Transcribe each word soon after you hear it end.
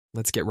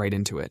Let's get right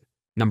into it.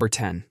 Number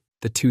 10.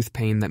 The tooth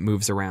pain that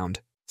moves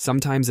around.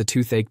 Sometimes a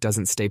toothache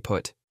doesn't stay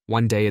put.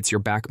 One day it's your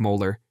back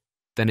molar,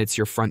 then it's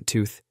your front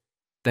tooth,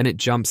 then it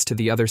jumps to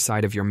the other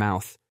side of your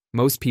mouth.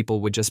 Most people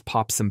would just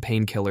pop some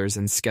painkillers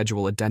and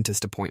schedule a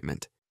dentist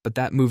appointment. But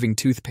that moving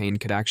tooth pain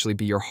could actually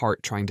be your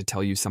heart trying to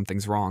tell you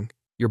something's wrong.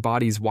 Your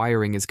body's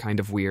wiring is kind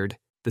of weird.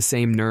 The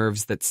same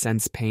nerves that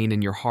sense pain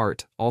in your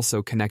heart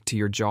also connect to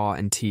your jaw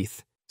and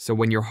teeth. So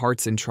when your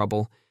heart's in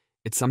trouble,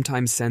 it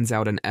sometimes sends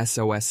out an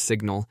SOS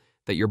signal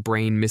that your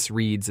brain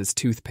misreads as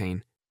tooth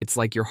pain. It's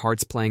like your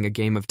heart's playing a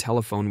game of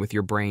telephone with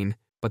your brain,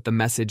 but the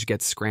message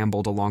gets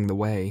scrambled along the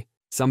way.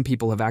 Some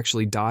people have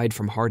actually died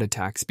from heart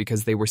attacks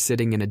because they were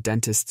sitting in a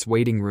dentist's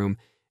waiting room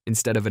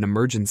instead of an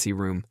emergency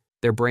room.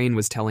 Their brain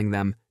was telling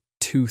them,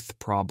 tooth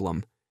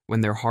problem,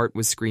 when their heart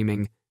was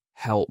screaming,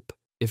 help.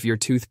 If your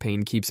tooth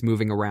pain keeps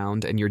moving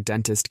around and your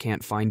dentist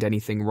can't find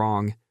anything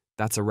wrong,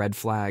 that's a red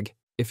flag.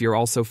 If you're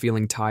also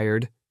feeling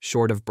tired,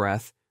 short of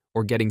breath,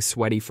 or getting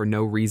sweaty for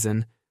no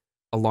reason,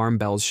 alarm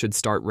bells should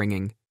start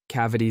ringing.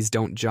 Cavities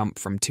don't jump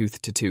from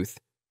tooth to tooth.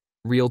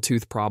 Real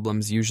tooth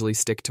problems usually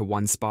stick to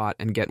one spot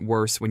and get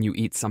worse when you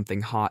eat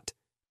something hot,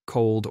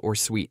 cold, or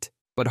sweet.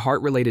 But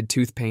heart-related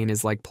tooth pain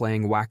is like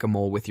playing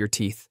whack-a-mole with your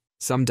teeth.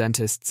 Some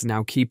dentists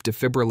now keep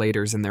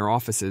defibrillators in their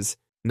offices,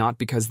 not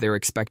because they're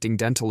expecting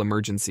dental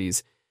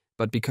emergencies,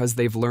 but because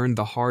they've learned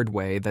the hard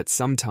way that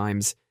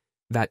sometimes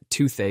that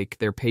toothache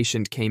their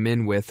patient came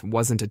in with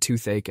wasn't a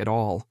toothache at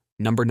all.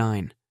 Number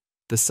 9.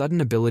 The sudden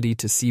ability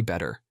to see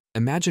better.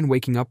 Imagine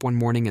waking up one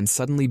morning and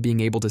suddenly being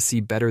able to see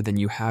better than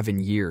you have in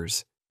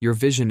years. Your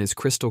vision is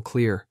crystal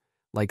clear,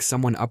 like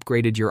someone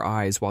upgraded your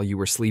eyes while you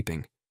were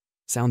sleeping.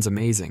 Sounds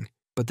amazing,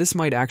 but this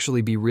might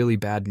actually be really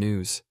bad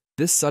news.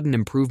 This sudden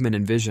improvement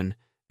in vision,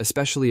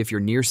 especially if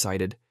you're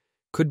nearsighted,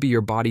 could be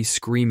your body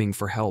screaming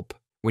for help.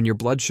 When your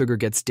blood sugar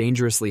gets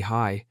dangerously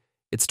high,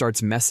 it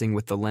starts messing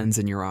with the lens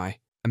in your eye.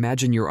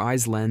 Imagine your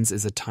eye's lens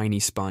is a tiny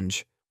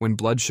sponge. When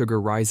blood sugar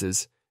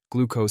rises,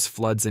 glucose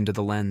floods into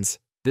the lens.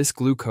 This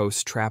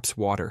glucose traps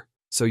water,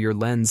 so your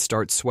lens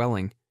starts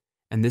swelling,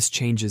 and this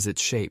changes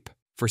its shape.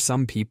 For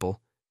some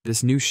people,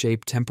 this new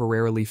shape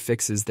temporarily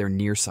fixes their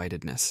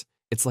nearsightedness.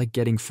 It's like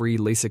getting free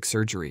LASIK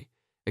surgery,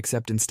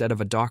 except instead of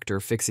a doctor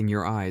fixing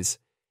your eyes,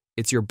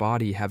 it's your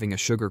body having a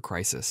sugar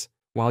crisis.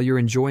 While you're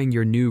enjoying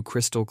your new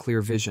crystal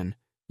clear vision,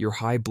 your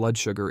high blood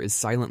sugar is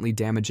silently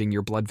damaging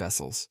your blood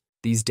vessels.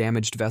 These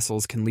damaged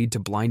vessels can lead to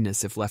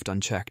blindness if left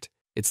unchecked.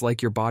 It's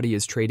like your body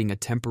is trading a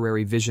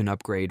temporary vision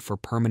upgrade for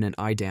permanent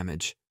eye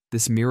damage.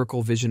 This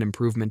miracle vision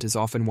improvement is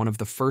often one of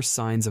the first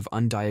signs of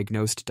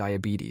undiagnosed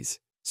diabetes.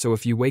 So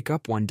if you wake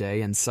up one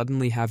day and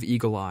suddenly have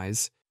eagle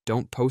eyes,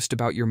 don't post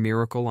about your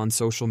miracle on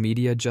social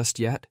media just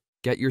yet.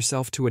 Get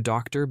yourself to a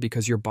doctor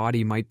because your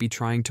body might be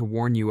trying to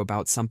warn you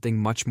about something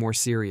much more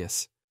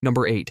serious.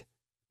 Number 8.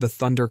 The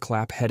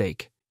Thunderclap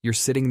Headache. You're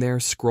sitting there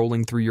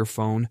scrolling through your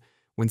phone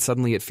when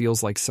suddenly it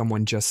feels like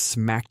someone just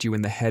smacked you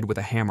in the head with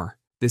a hammer.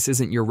 This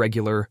isn't your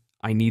regular,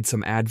 I need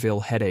some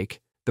Advil headache.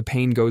 The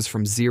pain goes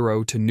from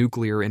 0 to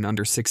nuclear in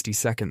under 60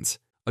 seconds.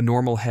 A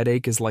normal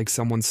headache is like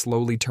someone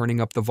slowly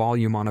turning up the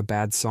volume on a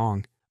bad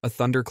song. A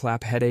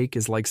thunderclap headache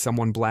is like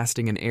someone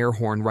blasting an air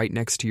horn right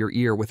next to your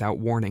ear without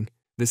warning.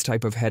 This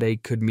type of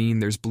headache could mean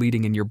there's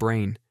bleeding in your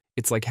brain.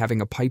 It's like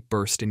having a pipe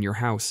burst in your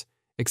house,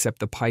 except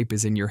the pipe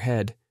is in your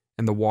head,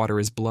 and the water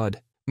is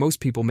blood. Most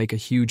people make a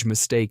huge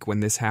mistake when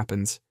this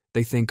happens.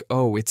 They think,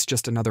 oh, it's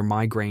just another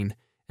migraine,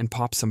 and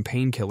pop some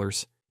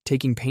painkillers.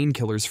 Taking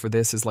painkillers for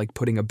this is like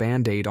putting a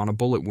Band-Aid on a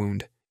bullet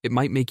wound. It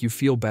might make you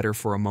feel better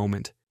for a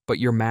moment, but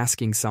you're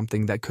masking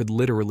something that could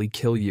literally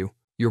kill you.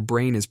 Your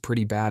brain is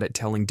pretty bad at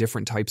telling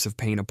different types of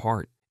pain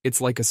apart.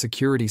 It's like a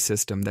security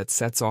system that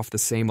sets off the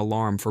same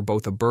alarm for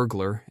both a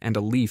burglar and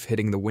a leaf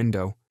hitting the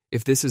window.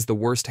 If this is the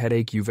worst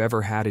headache you've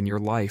ever had in your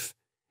life,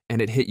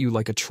 and it hit you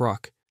like a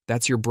truck,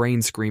 that's your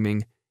brain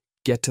screaming,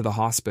 get to the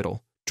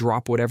hospital,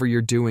 drop whatever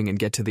you're doing and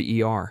get to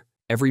the ER.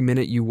 Every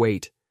minute you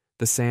wait,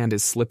 the sand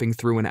is slipping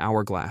through an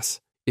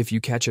hourglass. If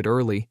you catch it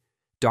early,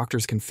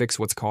 doctors can fix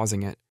what's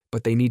causing it,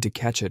 but they need to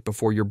catch it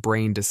before your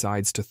brain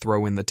decides to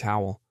throw in the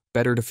towel.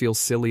 Better to feel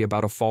silly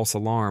about a false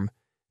alarm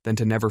than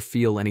to never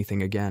feel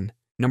anything again.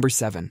 Number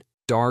 7.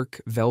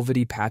 Dark,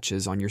 velvety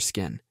patches on your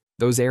skin.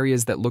 Those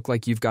areas that look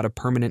like you've got a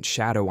permanent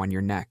shadow on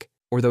your neck,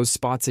 or those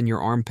spots in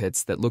your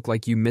armpits that look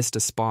like you missed a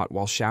spot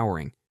while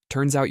showering.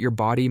 Turns out your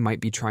body might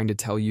be trying to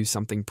tell you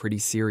something pretty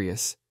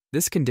serious.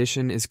 This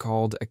condition is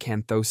called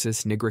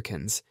acanthosis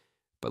nigricans,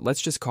 but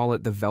let's just call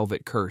it the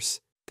velvet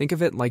curse. Think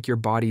of it like your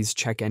body's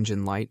check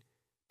engine light,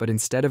 but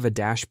instead of a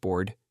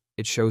dashboard,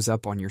 it shows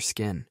up on your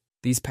skin.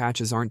 These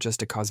patches aren't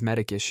just a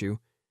cosmetic issue.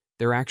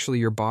 They're actually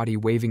your body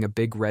waving a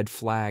big red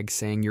flag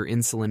saying your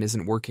insulin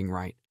isn't working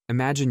right.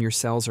 Imagine your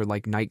cells are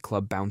like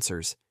nightclub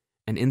bouncers,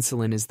 and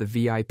insulin is the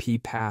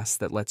VIP pass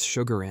that lets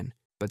sugar in.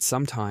 But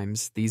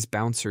sometimes, these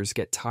bouncers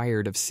get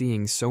tired of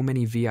seeing so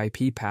many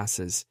VIP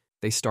passes,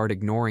 they start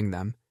ignoring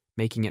them,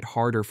 making it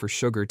harder for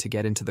sugar to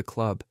get into the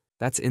club.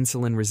 That's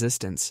insulin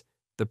resistance,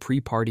 the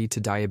pre-party to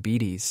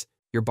diabetes.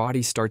 Your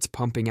body starts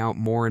pumping out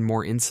more and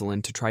more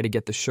insulin to try to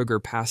get the sugar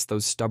past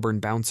those stubborn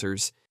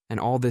bouncers, And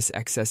all this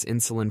excess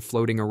insulin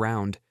floating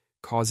around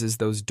causes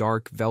those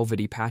dark,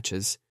 velvety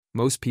patches.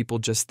 Most people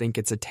just think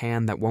it's a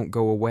tan that won't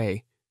go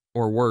away,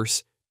 or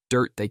worse,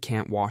 dirt they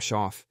can't wash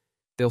off.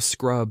 They'll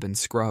scrub and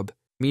scrub.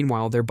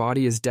 Meanwhile, their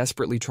body is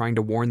desperately trying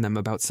to warn them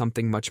about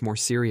something much more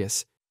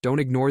serious. Don't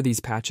ignore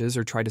these patches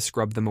or try to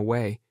scrub them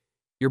away.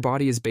 Your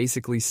body is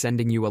basically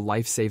sending you a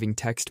life-saving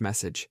text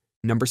message.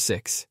 Number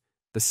 6.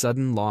 The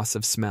sudden loss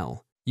of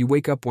smell. You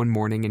wake up one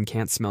morning and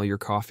can't smell your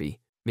coffee.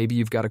 Maybe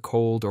you've got a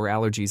cold or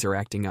allergies are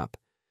acting up.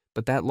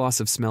 But that loss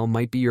of smell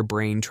might be your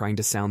brain trying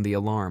to sound the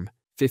alarm,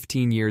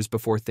 15 years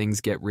before things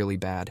get really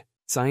bad.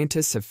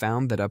 Scientists have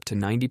found that up to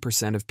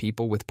 90% of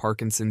people with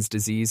Parkinson's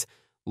disease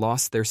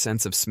lost their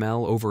sense of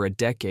smell over a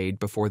decade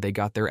before they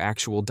got their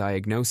actual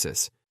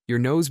diagnosis. Your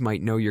nose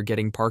might know you're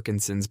getting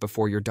Parkinson's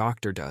before your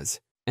doctor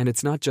does. And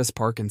it's not just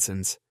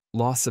Parkinson's.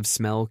 Loss of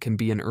smell can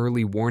be an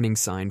early warning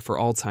sign for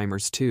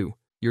Alzheimer's too.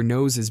 Your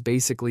nose is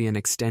basically an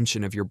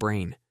extension of your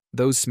brain.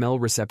 Those smell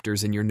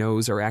receptors in your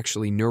nose are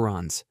actually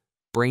neurons,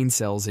 brain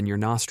cells in your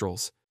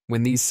nostrils.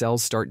 When these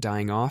cells start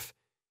dying off,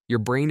 your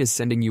brain is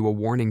sending you a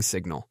warning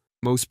signal.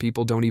 Most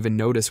people don't even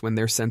notice when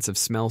their sense of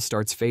smell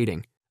starts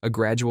fading. A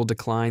gradual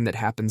decline that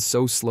happens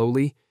so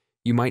slowly,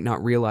 you might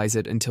not realize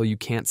it until you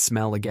can't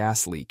smell a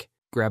gas leak.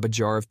 Grab a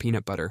jar of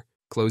peanut butter,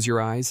 close your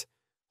eyes,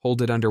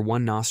 hold it under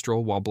one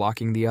nostril while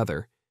blocking the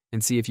other,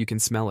 and see if you can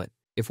smell it.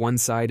 If one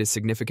side is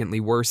significantly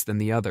worse than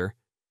the other,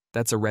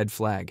 that's a red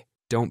flag.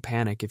 Don't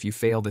panic if you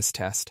fail this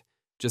test.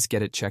 Just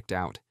get it checked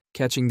out.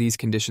 Catching these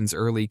conditions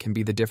early can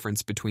be the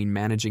difference between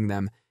managing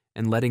them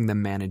and letting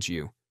them manage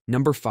you.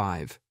 Number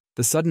 5.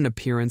 The sudden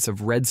appearance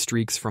of red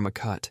streaks from a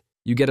cut.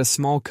 You get a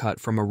small cut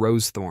from a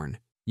rose thorn.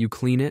 You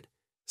clean it,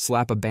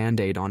 slap a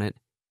Band-Aid on it,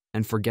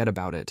 and forget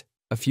about it.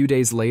 A few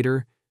days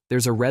later,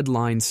 there's a red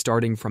line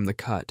starting from the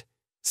cut,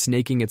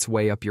 snaking its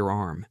way up your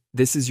arm.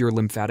 This is your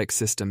lymphatic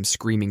system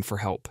screaming for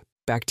help.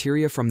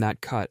 Bacteria from that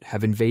cut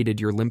have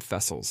invaded your lymph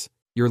vessels.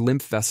 Your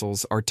lymph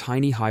vessels are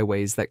tiny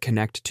highways that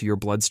connect to your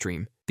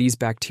bloodstream. These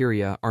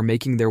bacteria are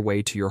making their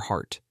way to your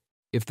heart.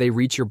 If they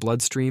reach your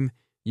bloodstream,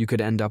 you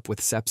could end up with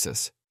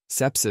sepsis.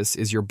 Sepsis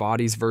is your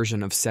body's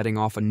version of setting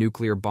off a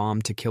nuclear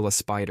bomb to kill a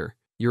spider.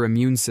 Your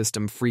immune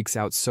system freaks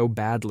out so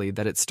badly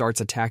that it starts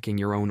attacking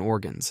your own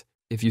organs.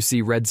 If you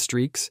see red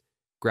streaks,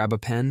 grab a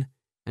pen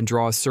and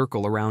draw a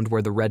circle around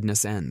where the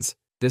redness ends.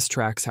 This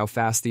tracks how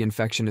fast the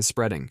infection is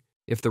spreading.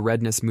 If the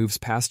redness moves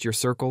past your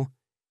circle,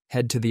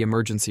 head to the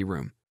emergency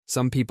room.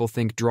 Some people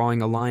think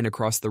drawing a line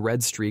across the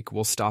red streak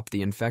will stop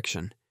the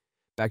infection.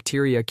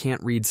 Bacteria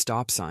can't read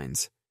stop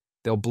signs.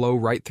 They'll blow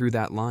right through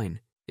that line.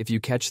 If you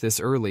catch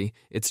this early,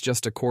 it's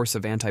just a course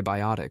of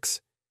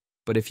antibiotics.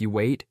 But if you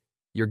wait,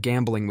 you're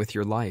gambling with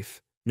your life.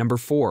 Number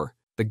 4,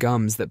 the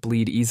gums that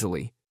bleed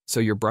easily. So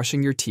you're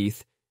brushing your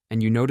teeth,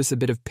 and you notice a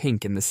bit of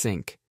pink in the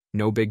sink.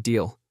 No big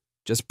deal.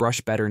 Just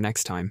brush better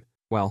next time.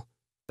 Well,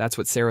 that's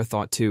what Sarah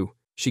thought too.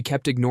 She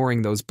kept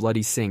ignoring those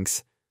bloody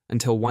sinks,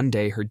 until one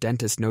day her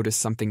dentist noticed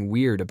something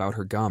weird about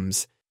her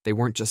gums. They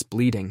weren't just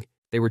bleeding.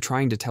 They were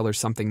trying to tell her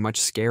something much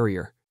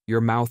scarier.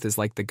 Your mouth is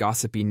like the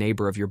gossipy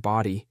neighbor of your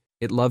body.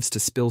 It loves to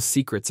spill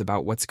secrets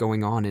about what's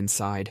going on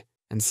inside.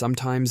 And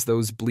sometimes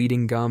those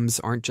bleeding gums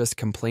aren't just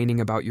complaining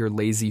about your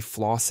lazy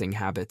flossing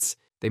habits.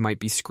 They might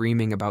be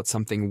screaming about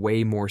something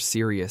way more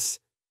serious.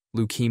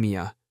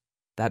 Leukemia.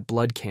 That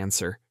blood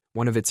cancer.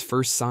 One of its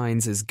first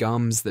signs is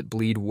gums that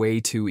bleed way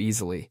too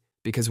easily.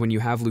 Because when you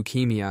have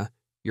leukemia,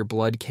 your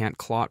blood can't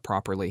clot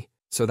properly.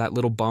 So that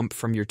little bump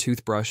from your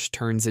toothbrush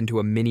turns into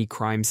a mini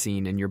crime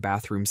scene in your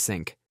bathroom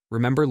sink.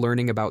 Remember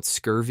learning about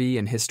scurvy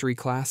in history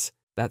class?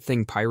 That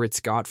thing pirates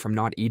got from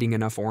not eating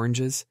enough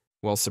oranges?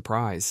 Well,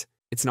 surprise.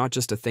 It's not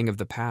just a thing of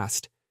the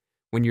past.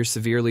 When you're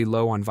severely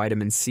low on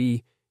vitamin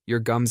C, your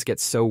gums get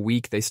so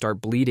weak they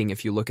start bleeding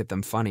if you look at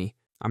them funny.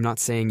 I'm not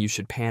saying you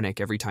should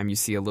panic every time you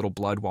see a little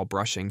blood while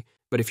brushing,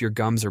 but if your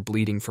gums are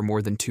bleeding for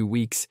more than 2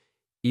 weeks,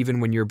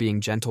 even when you're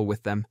being gentle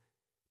with them,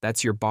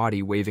 that's your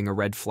body waving a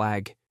red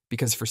flag.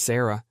 Because for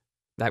Sarah,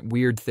 that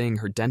weird thing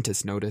her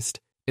dentist noticed,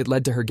 it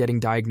led to her getting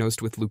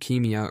diagnosed with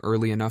leukemia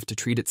early enough to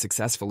treat it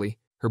successfully.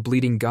 Her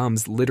bleeding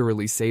gums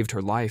literally saved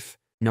her life.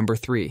 Number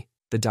 3.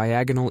 The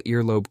diagonal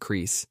earlobe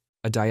crease.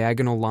 A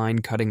diagonal line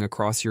cutting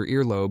across your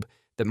earlobe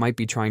that might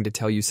be trying to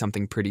tell you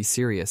something pretty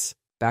serious.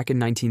 Back in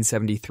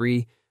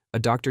 1973, a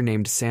doctor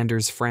named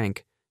Sanders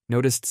Frank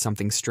noticed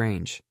something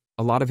strange.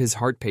 A lot of his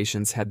heart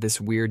patients had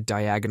this weird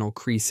diagonal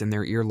crease in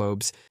their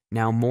earlobes.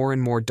 Now more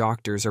and more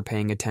doctors are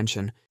paying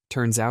attention.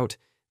 Turns out,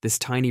 this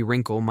tiny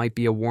wrinkle might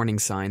be a warning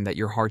sign that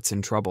your heart's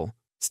in trouble.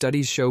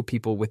 Studies show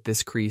people with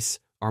this crease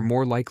are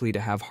more likely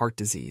to have heart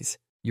disease.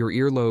 Your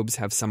earlobes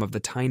have some of the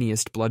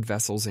tiniest blood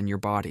vessels in your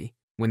body.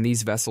 When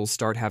these vessels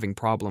start having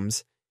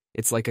problems,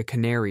 it's like a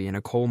canary in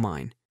a coal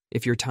mine.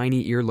 If your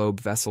tiny earlobe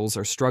vessels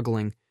are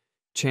struggling,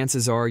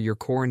 chances are your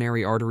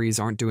coronary arteries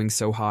aren't doing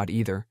so hot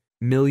either.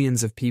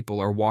 Millions of people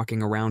are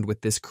walking around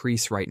with this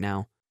crease right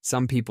now.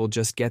 Some people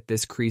just get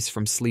this crease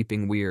from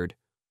sleeping weird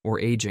or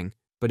aging.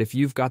 But if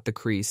you've got the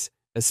crease,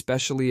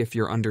 especially if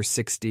you're under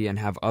 60 and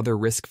have other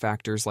risk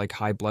factors like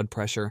high blood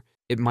pressure,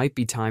 it might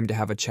be time to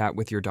have a chat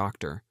with your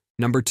doctor.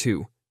 Number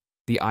 2.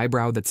 The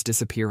eyebrow that's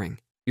disappearing.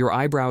 Your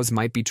eyebrows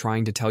might be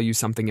trying to tell you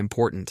something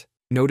important.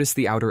 Notice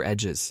the outer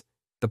edges,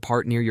 the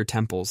part near your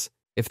temples.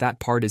 If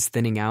that part is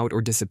thinning out or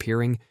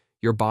disappearing,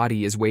 your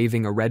body is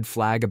waving a red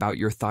flag about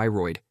your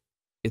thyroid.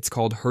 It's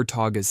called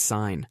Hertog's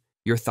sign.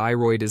 Your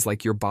thyroid is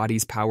like your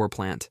body's power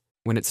plant.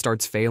 When it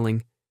starts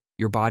failing,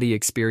 your body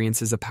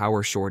experiences a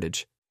power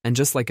shortage. And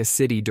just like a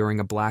city during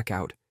a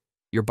blackout,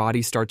 your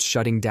body starts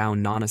shutting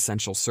down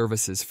non-essential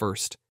services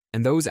first.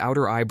 And those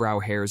outer eyebrow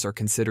hairs are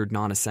considered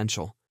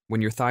non-essential.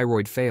 When your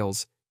thyroid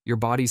fails, your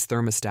body's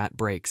thermostat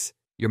breaks,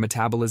 your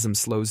metabolism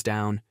slows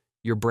down,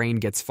 your brain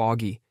gets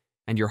foggy,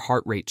 and your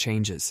heart rate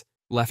changes.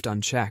 Left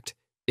unchecked,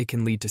 it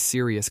can lead to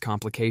serious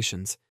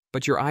complications.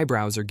 But your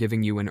eyebrows are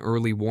giving you an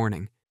early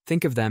warning.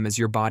 Think of them as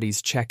your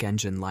body's check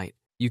engine light.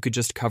 You could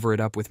just cover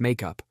it up with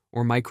makeup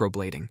or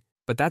microblading.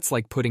 But that's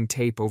like putting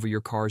tape over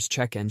your car's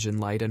check engine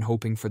light and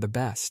hoping for the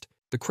best.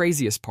 The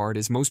craziest part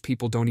is most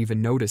people don't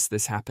even notice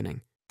this happening.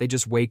 They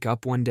just wake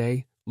up one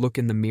day, look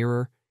in the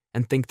mirror,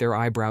 and think their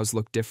eyebrows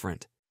look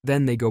different.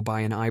 Then they go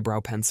buy an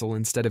eyebrow pencil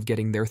instead of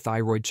getting their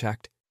thyroid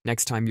checked.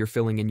 Next time you're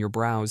filling in your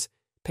brows,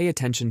 pay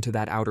attention to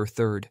that outer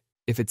third.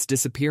 If it's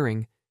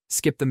disappearing,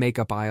 skip the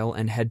makeup aisle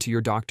and head to your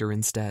doctor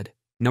instead.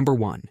 Number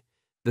 1.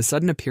 The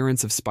sudden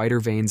appearance of spider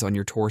veins on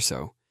your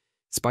torso.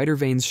 Spider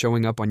veins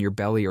showing up on your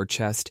belly or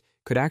chest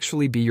could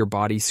actually be your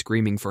body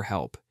screaming for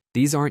help.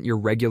 These aren't your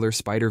regular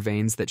spider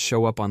veins that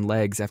show up on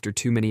legs after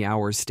too many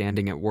hours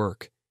standing at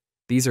work.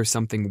 These are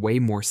something way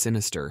more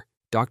sinister.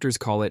 Doctors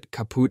call it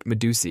caput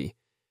medusae,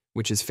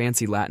 which is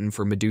fancy Latin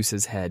for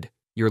Medusa's head.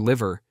 Your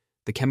liver,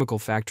 the chemical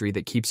factory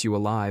that keeps you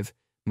alive,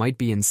 might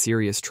be in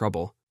serious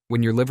trouble.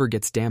 When your liver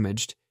gets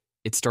damaged,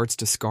 it starts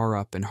to scar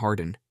up and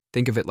harden.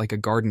 Think of it like a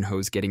garden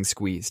hose getting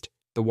squeezed.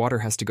 The water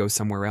has to go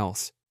somewhere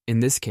else. In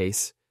this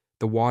case,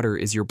 the water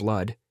is your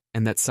blood,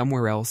 and that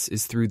somewhere else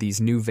is through these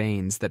new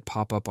veins that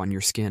pop up on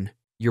your skin.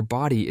 Your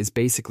body is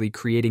basically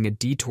creating a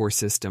detour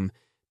system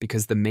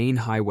because the main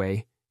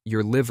highway,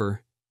 your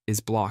liver, is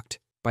blocked.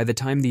 By the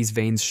time these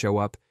veins show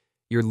up,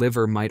 your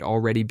liver might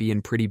already be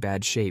in pretty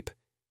bad shape.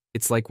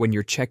 It's like when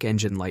your check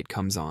engine light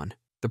comes on.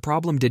 The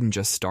problem didn't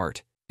just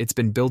start. It's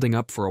been building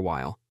up for a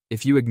while.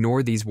 If you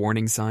ignore these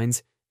warning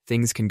signs,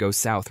 things can go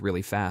south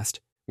really fast.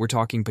 We're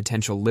talking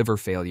potential liver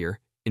failure,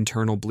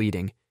 internal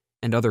bleeding,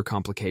 and other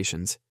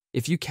complications.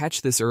 If you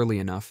catch this early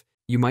enough,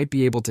 you might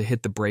be able to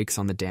hit the brakes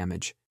on the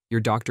damage. Your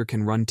doctor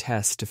can run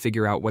tests to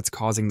figure out what's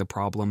causing the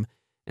problem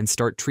and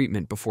start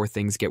treatment before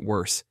things get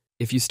worse.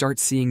 If you start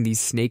seeing these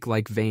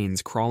snake-like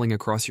veins crawling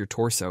across your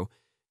torso,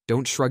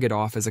 don't shrug it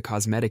off as a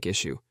cosmetic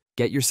issue.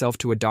 Get yourself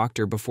to a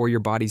doctor before your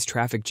body's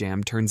traffic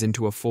jam turns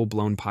into a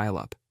full-blown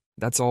pileup.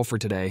 That's all for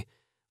today.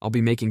 I'll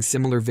be making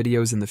similar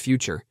videos in the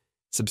future.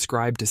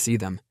 Subscribe to see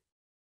them.